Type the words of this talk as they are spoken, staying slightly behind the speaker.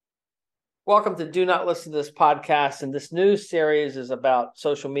Welcome to Do Not Listen to This podcast. And this new series is about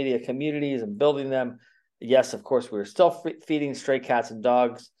social media communities and building them. Yes, of course, we're still feeding stray cats and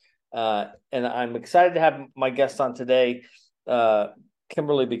dogs. And I'm excited to have my guest on today,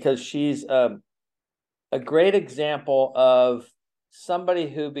 Kimberly, because she's a great example of somebody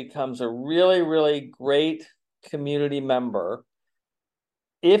who becomes a really, really great community member.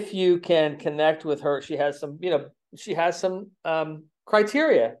 If you can connect with her, she has some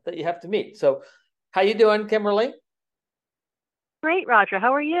criteria that you have to meet. So how you doing, Kimberly? Great, Roger.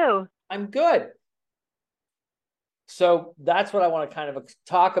 How are you? I'm good. So that's what I want to kind of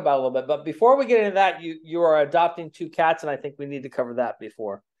talk about a little bit. But before we get into that, you are adopting two cats, and I think we need to cover that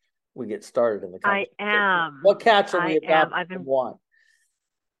before we get started in the I conversation. am. What cats are we I am. adopting and why?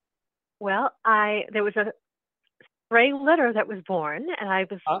 There was a stray litter that was born, and I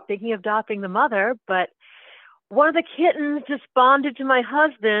was Huh? thinking of adopting the mother, but one of the kittens just bonded to my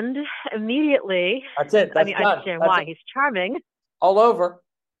husband immediately. That's And it. I That's mean, I done. understand That's why. it. He's charming. All over.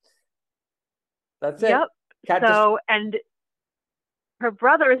 That's it. Yep. Cat just And her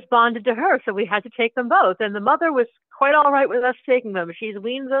brother is bonded to her, so we had to take them both. And the mother was quite all right with us taking them. She's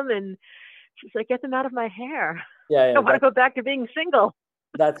weaned them, and she's like, get them out of my hair. yeah, I yeah. want to go back to being single.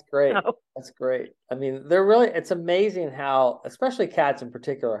 That's great. So That's great. I mean, they're really, it's amazing how, especially cats in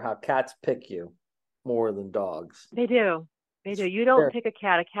particular, how cats pick you more than dogs. they do. They It's do. You don't fair. pick a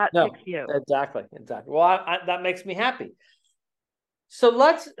cat picks No, you. exactly. Exactly. Well, that makes me happy. So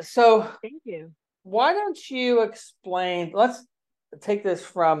Thank you. why don't you explain? Let's take this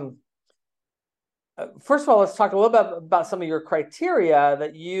from, first of all, let's talk a little bit about some of your criteria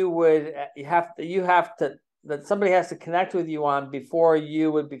that you have to, that somebody has to connect with you on before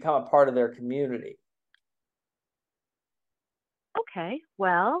you would become a part of their community. Okay.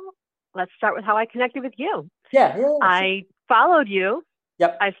 Well, let's start with how I connected with you. Yeah, sure. I followed you.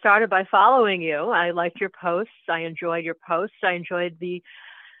 Yep. I started by following you. I liked your posts. I enjoyed your posts. I enjoyed the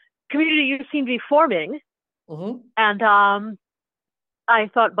community you seemed to be forming. Mm-hmm. And I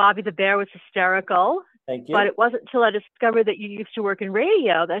thought Bobby the Bear was hysterical. Thank But you. it wasn't until I discovered that you used to work in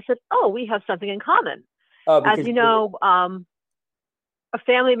radio that I said, oh, we have something in common. Oh, As because you know, I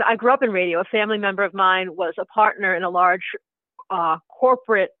grew up in radio. A family member of mine was a partner in a large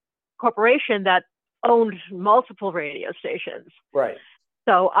corporation that owned multiple radio stations. right,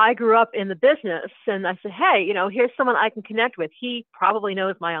 So I grew up in the business, and I said, hey, here's someone I can connect with. He probably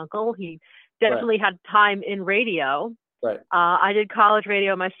knows my uncle. He right, definitely had time in radio. right, I did college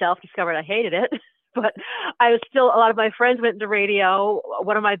radio myself, discovered I hated it, but I was still, a lot of my friends went into radio.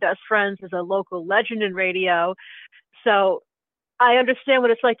 One of my best friends is a local legend in radio. So I understand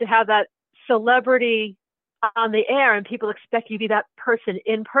what it's like to have that celebrity on the air and people expect you to be that person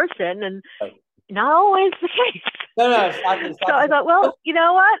in person, and right. not always the No, case. it's not. It's So not. I thought, well, you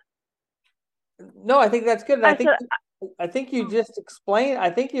know what? No, I think that's good, and I said, I think you just explained. I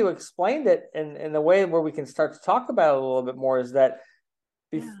think you explained it in a way where we can start to talk about it a little bit more. Is that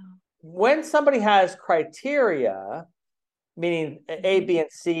bef- yeah. when somebody has criteria, meaning A, Mm-hmm. B,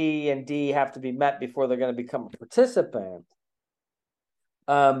 and C and D have to be met before they're going to become a participant.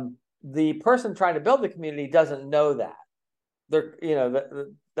 The person trying to build the community doesn't know that. They're,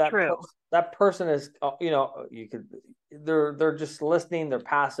 True. that person is, you could, they're just listening, they're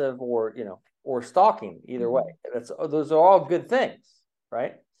passive, or or stalking. Either way, Mm-hmm. that's those are all good things,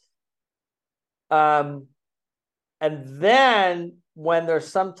 right? Um, and then when there's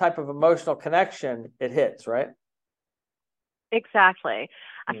some type of emotional connection, it hits, right? Exactly.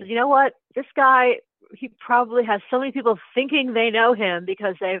 I Mm. said, you know what? This guy, he probably has so many people thinking they know him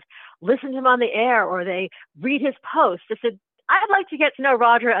because they've listened to him on the air or they read his posts. I said, I'd like to get to know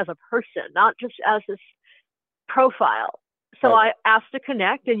Roger as a person, not just as his profile. So Right. I asked to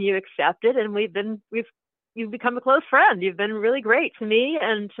connect and you accepted, and you've become a close friend. You've been really great to me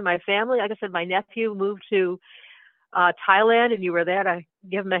and to my family. Like I said, my nephew moved to Thailand, and you were there to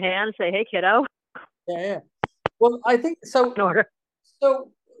give him a hand and say, hey, kiddo, Yeah. Well, I think so. in order.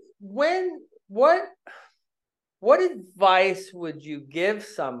 So when what advice would you give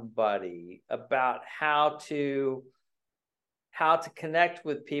somebody about how to connect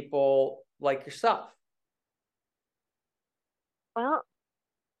with people like yourself? Well,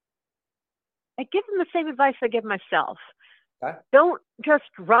 I give them the same advice I give myself. Okay. Don't just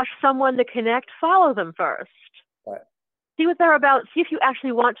rush someone to connect, follow them first. Right. See what they're about. See if you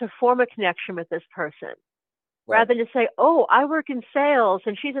actually want to form a connection with this person Right. rather than just say, oh, I work in sales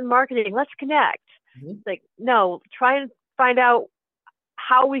and she's in marketing. Let's connect. Mhm. Like, no, try and find out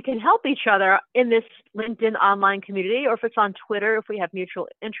how we can help each other in this LinkedIn online community, or if it's on Twitter, if we have mutual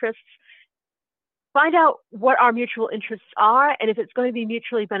interests. Find out what our mutual interests are and if it's going to be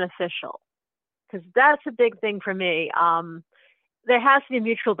mutually beneficial. because that's a big thing for me. There has to be a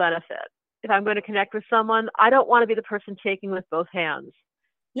mutual benefit. If I'm going to connect with someone, I don't want to be the person taking with both hands.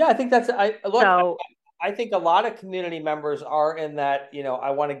 Yeah, I think I think a lot of community members are in that, I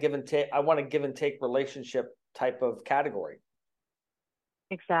want to give and take relationship type of category.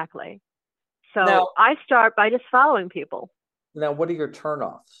 Exactly. So Now, I start by just following people. Now, what are your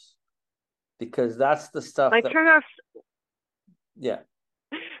turnoffs? Because that's the stuff My that, turnoffs, yeah.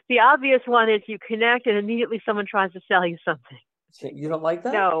 the obvious one is you connect and immediately someone tries to sell you something. You don't like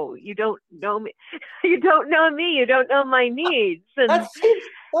that? No, you don't know me. You don't know me. You don't know my needs. And that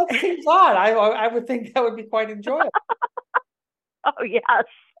seems odd. I would think that would be quite enjoyable. oh yes.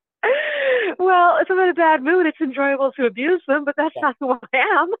 Well, if I'm in a bad mood, it's enjoyable to abuse them, but that's not who I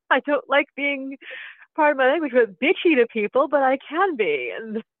am. I don't like being, part of my language, but bitchy to people, but I can be.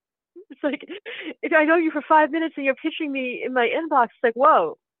 And it's like, if I know you for 5 minutes and you're pitching me in my inbox, it's like,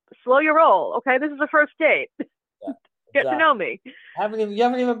 whoa, slow your roll. Okay, this is the first date. Yeah, Get to know me. You haven't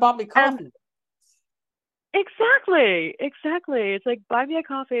even bought me coffee. Exactly. It's like, buy me a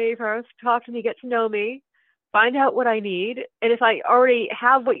coffee first, talk to me, get to know me, find out what I need. And if I already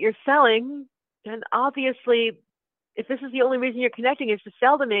have what you're selling, then obviously, if this is the only reason you're connecting is to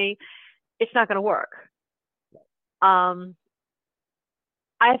sell to me, it's not going to work. I've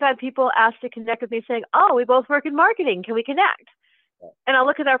had people ask to connect with me saying, oh, we both work in marketing. Can we connect? And I'll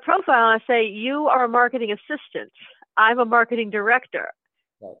look at their profile and I say, you are a marketing assistant. I'm a marketing director.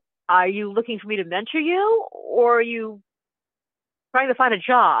 Right. Are you looking for me to mentor you, or are you trying to find a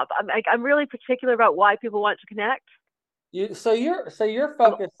job? I'm really particular about why people want to connect. So you're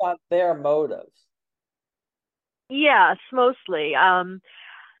focused on their motives. Yes, mostly.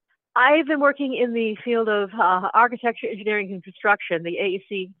 I've been working in the field of architecture, engineering, and construction, the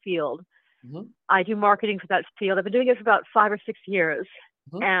AEC field. Mm-hmm. I do marketing for that field. I've been doing it for about 5 or 6 years.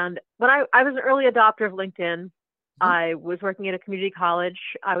 Mm-hmm. And when I was an early adopter of LinkedIn, mm-hmm. I was working at a community college.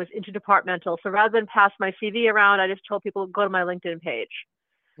 I was interdepartmental. So rather than pass my CV around, I just told people, go to my LinkedIn page.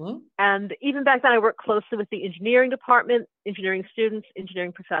 Mm-hmm. And even back then, I worked closely with the engineering department, engineering students,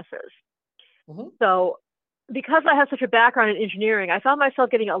 engineering professors. Mm-hmm. So because I have such a background in engineering, I found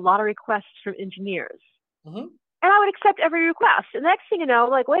myself getting a lot of requests from engineers. Mm-hmm. And I would accept every request. And the next thing you know,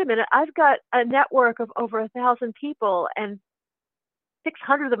 like, wait a minute, I've got a network of over 1,000 people, and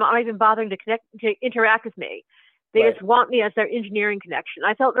 600 of them aren't even bothering to interact with me. They just want me as their engineering connection.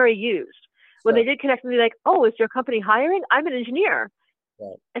 I felt very used. When they did connect with me, like, oh, is your company hiring? I'm an engineer.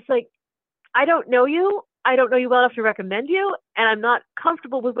 Right. It's like, I don't know you. I don't know you well enough to recommend you. And I'm not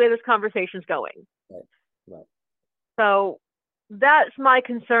comfortable with where this conversation's going. Right. So that's my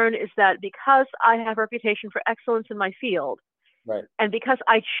concern, is that because I have a reputation for excellence in my field, right, and because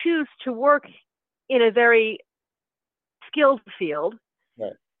I choose to work in a very skilled field,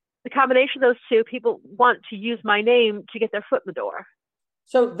 right, the combination of those two, people want to use my name to get their foot in the door.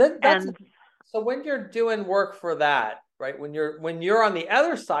 So so when you're doing work for that, right, when you're on the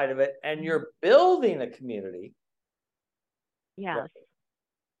other side of it and you're building a community, yes, right,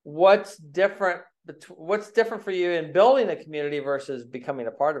 what's different for you in building a community versus becoming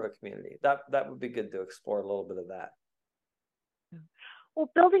a part of a community? That would be good to explore a little bit of that. Well,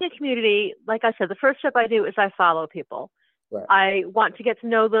 building a community, like I said, the first step I do is I follow people. Right. I want to get to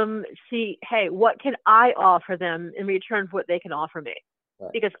know them, see, hey, what can I offer them in return for what they can offer me?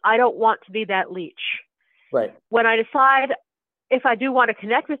 Right. Because I don't want to be that leech. Right. When I decide if I do want to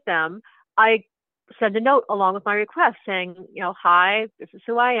connect with them, I send a note along with my request saying, hi, this is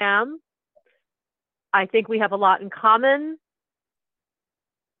who I am. I think we have a lot in common.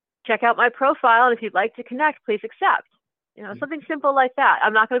 Check out my profile, and if you'd like to connect, please accept. Something simple like that.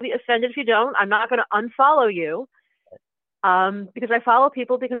 I'm not going to be offended if you don't. I'm not going to unfollow you, because I follow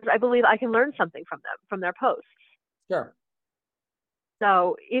people because I believe I can learn something from them, from their posts. Sure.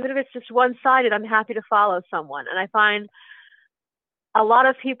 So even if it's just one-sided, I'm happy to follow someone. And I find a lot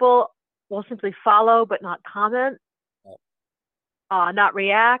of people will simply follow but not comment. Not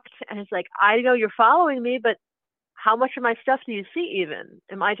react. And it's like, I know you're following me, but how much of my stuff do you see even?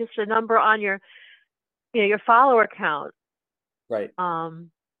 Am I just a number on your follower count? Right.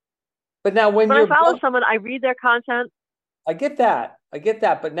 But now when I follow someone, I read their content. I get that.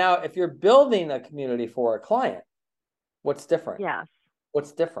 But now if you're building a community for a client, what's different? Yes.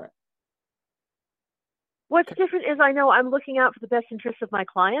 What's different? What's different is I know I'm looking out for the best interests of my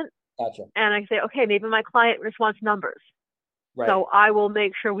client. Gotcha. And I say, okay, maybe my client just wants numbers. Right. So I will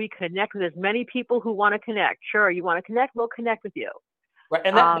make sure we connect with as many people who want to connect. Sure, you want to connect? We'll connect with you. Right.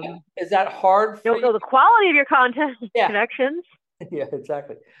 And is that hard for you? Don't know the quality of your content connections. Yeah,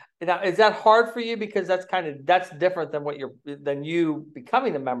 exactly. Now, is that hard for you? Because that's different than you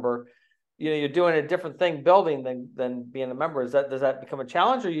becoming a member. you're doing a different thing building than being a member. Does that become a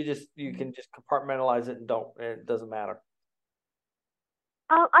challenge, or you can just compartmentalize it and it doesn't matter?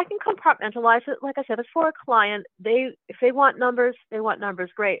 I can compartmentalize it. Like I said, it's for a client. If they want numbers, they want numbers,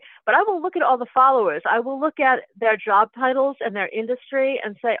 great. But I will look at all the followers. I will look at their job titles and their industry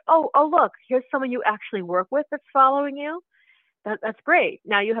and say, oh, look, here's someone you actually work with that's following you. That's great.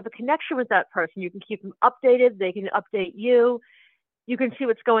 Now you have a connection with that person. You can keep them updated. They can update you. You can see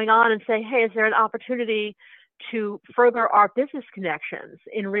what's going on and say, hey, is there an opportunity to further our business connections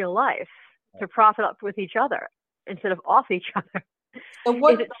in real life to profit up with each other instead of off each other? So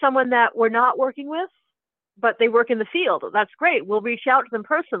if it's someone that we're not working with, but they work in the field, that's great. We'll reach out to them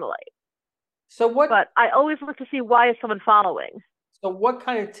personally. But I always look to see, why is someone following? So what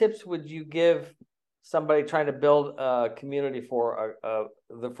kind of tips would you give somebody trying to build a community for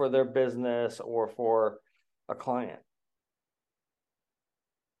their business or for a client?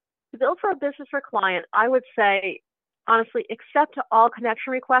 To build for a business or client, I would say, honestly, accept all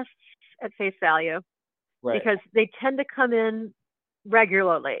connection requests at face value, because they tend to come in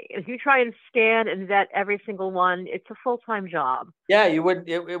regularly. If you try and scan and vet every single one, it's a full-time job. Yeah, you would.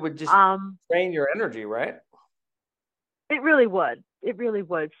 It would just drain your energy, right? It really would. It really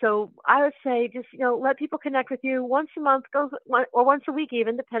would. So I would say, just let people connect with you once a month, or once a week,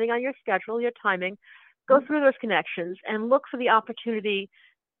 even depending on your schedule, your timing. Go through those connections and look for the opportunity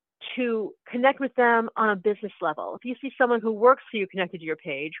to connect with them on a business level. If you see someone who works for you connected to your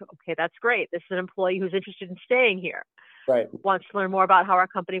page, okay, that's great. This is an employee who's interested in staying here. Wants to learn more about how our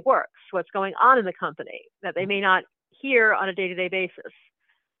company works, what's going on in the company that they may not hear on a day-to-day basis.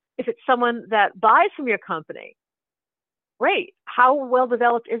 If it's someone that buys from your company, great. How well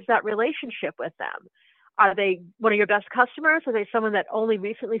developed is that relationship with them? Are they one of your best customers? Are they someone that only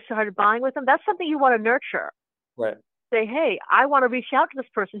recently started buying with them? That's something you want to nurture. Say, hey, I want to reach out to this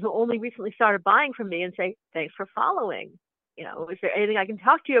person who only recently started buying from me and say, thanks for following. Is there anything I can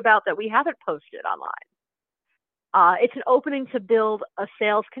talk to you about that we haven't posted online? It's an opening to build a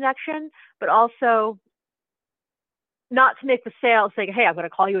sales connection, but also not to make the sale saying, hey, I'm going to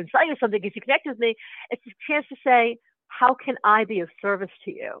call you and sell you something if you connect with me. It's a chance to say, how can I be of service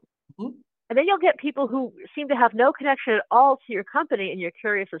to you? And then you'll get people who seem to have no connection at all to your company, and you're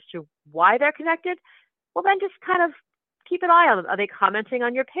curious as to why they're connected. Well, then just kind of keep an eye on them. Are they commenting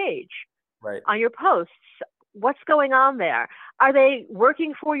on your page? On your posts? What's going on there? Are they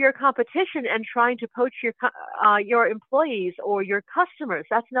working for your competition and trying to poach your employees or your customers?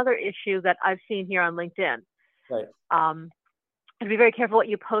 That's another issue that I've seen here on LinkedIn. And be very careful what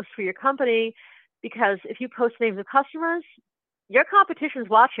you post for your company, because if you post names of customers, your competition's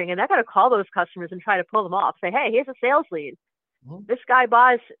watching, and they're going to call those customers and try to pull them off. Say, hey, here's a sales lead. This guy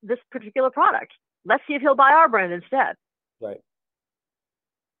buys this particular product. Let's see if he'll buy our brand instead.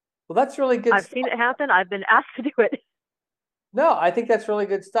 Well, that's really good. I've seen it happen. I've been asked to do it. No, I think that's really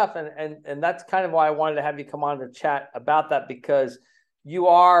good stuff. And that's kind of why I wanted to have you come on to chat about that, because you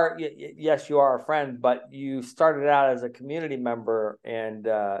are, yes, you are a friend, but you started out as a community member. And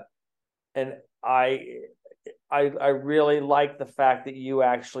I really like the fact that you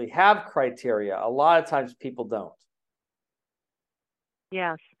actually have criteria. A lot of times people don't.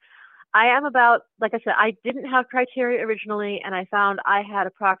 Yes. I am about, like I said, I didn't have criteria originally, and I found I had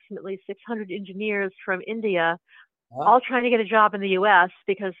approximately 600 engineers from India all trying to get a job in the U.S.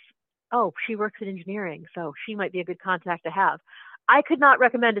 because, she works in engineering, so she might be a good contact to have. I could not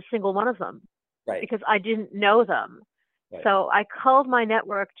recommend a single one of them because I didn't know them. So I culled my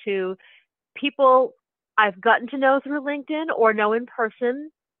network to people I've gotten to know through LinkedIn or know in person,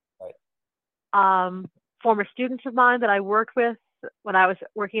 former students of mine that I worked with when I was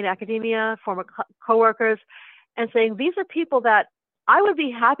working in academia, former coworkers, and saying, these are people that I would be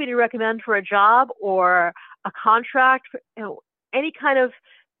happy to recommend for a job or a contract, any kind of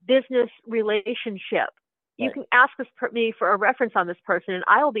business relationship. You can ask me for a reference on this person, and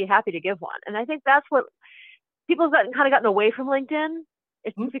I will be happy to give one. And I think that's what people have gotten away from LinkedIn.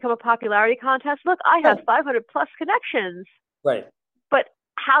 It's become a popularity contest. Look, I have 500 plus connections. But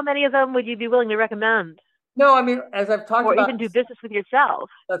how many of them would you be willing to recommend? No, I mean, as I've talked about, or even do business with yourself.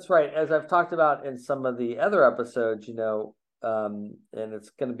 That's right. As I've talked about in some of the other episodes, and it's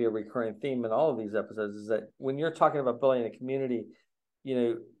going to be a recurring theme in all of these episodes, is that when you're talking about building a community,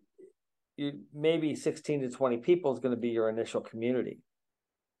 you maybe 16 to 20 people is going to be your initial community.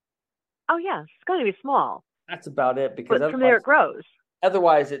 Oh, yes. It's going to be small. That's about it. Because from there it grows.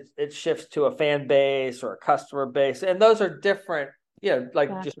 Otherwise, it shifts to a fan base or a customer base. And those are different.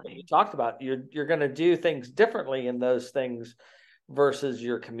 Just what you talked about, you're going to do things differently in those things versus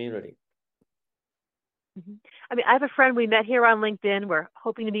your community. I mean, I have a friend we met here on LinkedIn. We're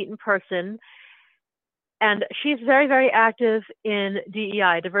hoping to meet in person. And she's very, very active in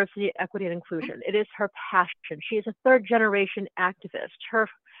DEI, diversity, equity, and inclusion. It is her passion. She is a third generation activist.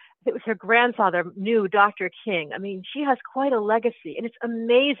 It was her grandfather knew Dr. King. I mean, she has quite a legacy, and it's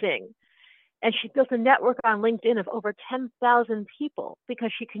amazing. And she built a network on LinkedIn of over 10,000 people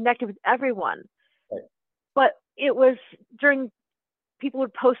because she connected with everyone. Right. But it was during people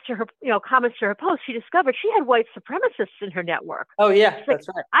would post to her, comments to her posts, she discovered she had white supremacists in her network. Oh yeah, that's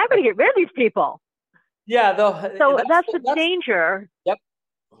right. I'm going to get rid of these people. Yeah, though. So that's the danger. Yep.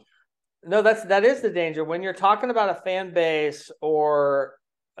 No, that is the danger when you're talking about a fan base or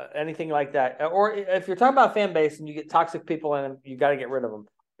anything like that, or if you're talking about a fan base and you get toxic people in them, you got to get rid of them.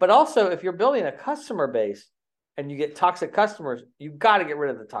 But also, if you're building a customer base and you get toxic customers, you got to get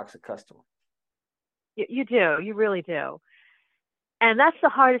rid of the toxic customer. You do. You really do. And that's the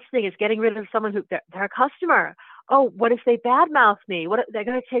hardest thing, is getting rid of someone who they're a customer. Oh, what if they badmouth me? What if they're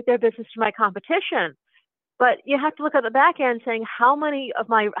going to take their business to my competition? But you have to look at the back end saying, how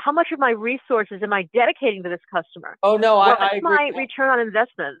much of my resources am I dedicating to this customer? Oh no, I agree. My return on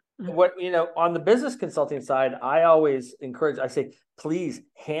investment? What, on the business consulting side, I always encourage, I say, please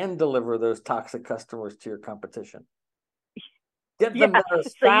hand deliver those toxic customers to your competition. Get them there as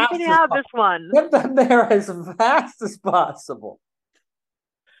so fast you can have this one. Get them there as fast as possible.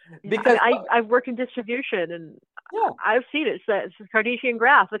 Because I've worked in distribution, and yeah, I've seen it. It's a Cartesian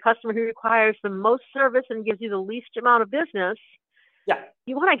graph. The customer who requires the most service and gives you the least amount of business. Yeah,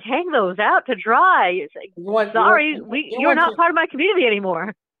 you want to hang those out to dry. It's like, you're not part of my community anymore.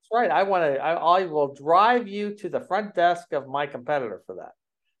 That's right. I will drive you to the front desk of my competitor for that.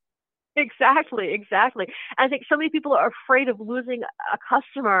 Exactly. I think so many people are afraid of losing a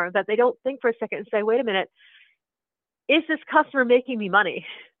customer that they don't think for a second and say, wait a minute, is this customer making me money?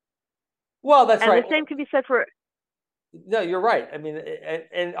 Well, that's right. And the same can be said for... No, you're right. I mean,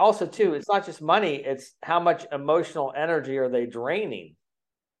 and also too, it's not just money, it's how much emotional energy are they draining?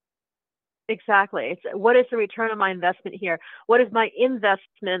 Exactly. It's what is the return on my investment here? What is my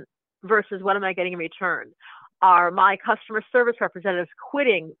investment versus what am I getting in return? Are my customer service representatives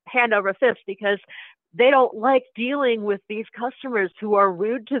quitting hand over fist because they don't like dealing with these customers who are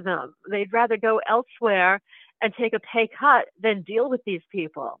rude to them? They'd rather go elsewhere and take a pay cut than deal with these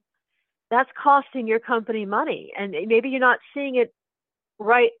people. That's costing your company money. And maybe you're not seeing it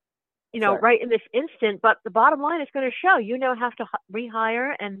right, right in this instant, but the bottom line is going to show, have to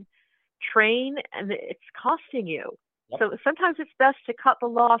rehire and train, and it's costing you. Yep. So sometimes it's best to cut the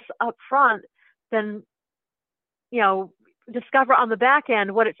loss up front than, discover on the back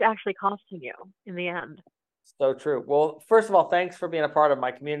end what it's actually costing you in the end. So true. Well, first of all, thanks for being a part of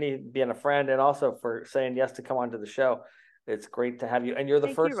my community, being a friend, and also for saying yes to come onto the show. It's great to have you, and you're the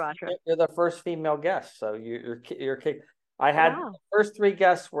first female guest. So you're I had the first 3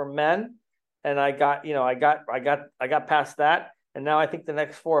 guests were men, and I got past that, and now I think the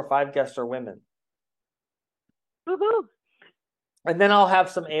next 4 or 5 guests are women. Woohoo! And then I'll have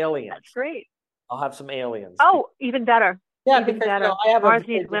some aliens. That's great. I'll have some aliens. Oh, even better. Yeah, even because better. I have Mars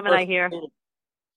needs women, I hear.